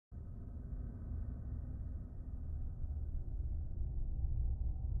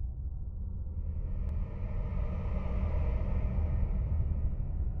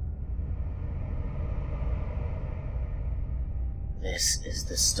This is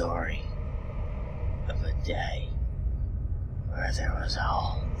the story of a day where there was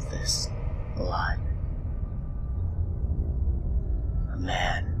all this blood. A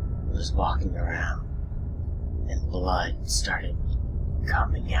man was walking around, and blood started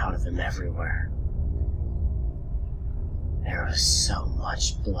coming out of him everywhere. There was so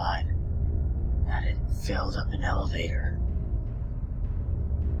much blood that it filled up an elevator.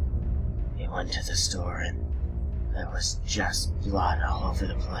 He went to the store and there was just blood all over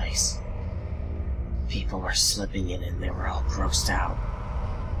the place. People were slipping in and they were all grossed out.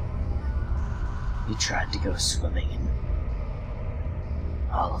 He tried to go swimming and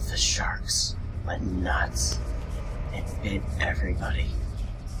all of the sharks went nuts and bit everybody.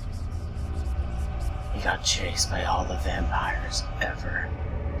 He got chased by all the vampires ever.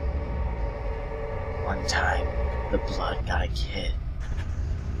 One time, the blood got a kid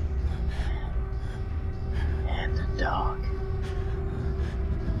and a dog.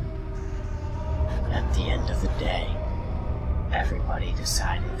 At the end of the day, everybody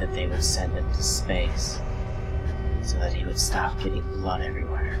decided that they would send him to space so that he would stop getting blood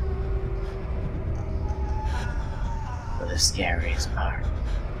everywhere. But the scariest part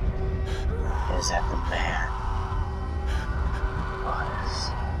is that the man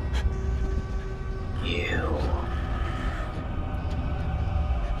was you.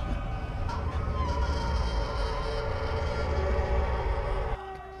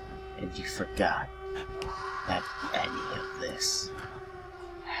 And you forgot that any of this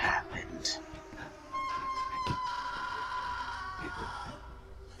happened.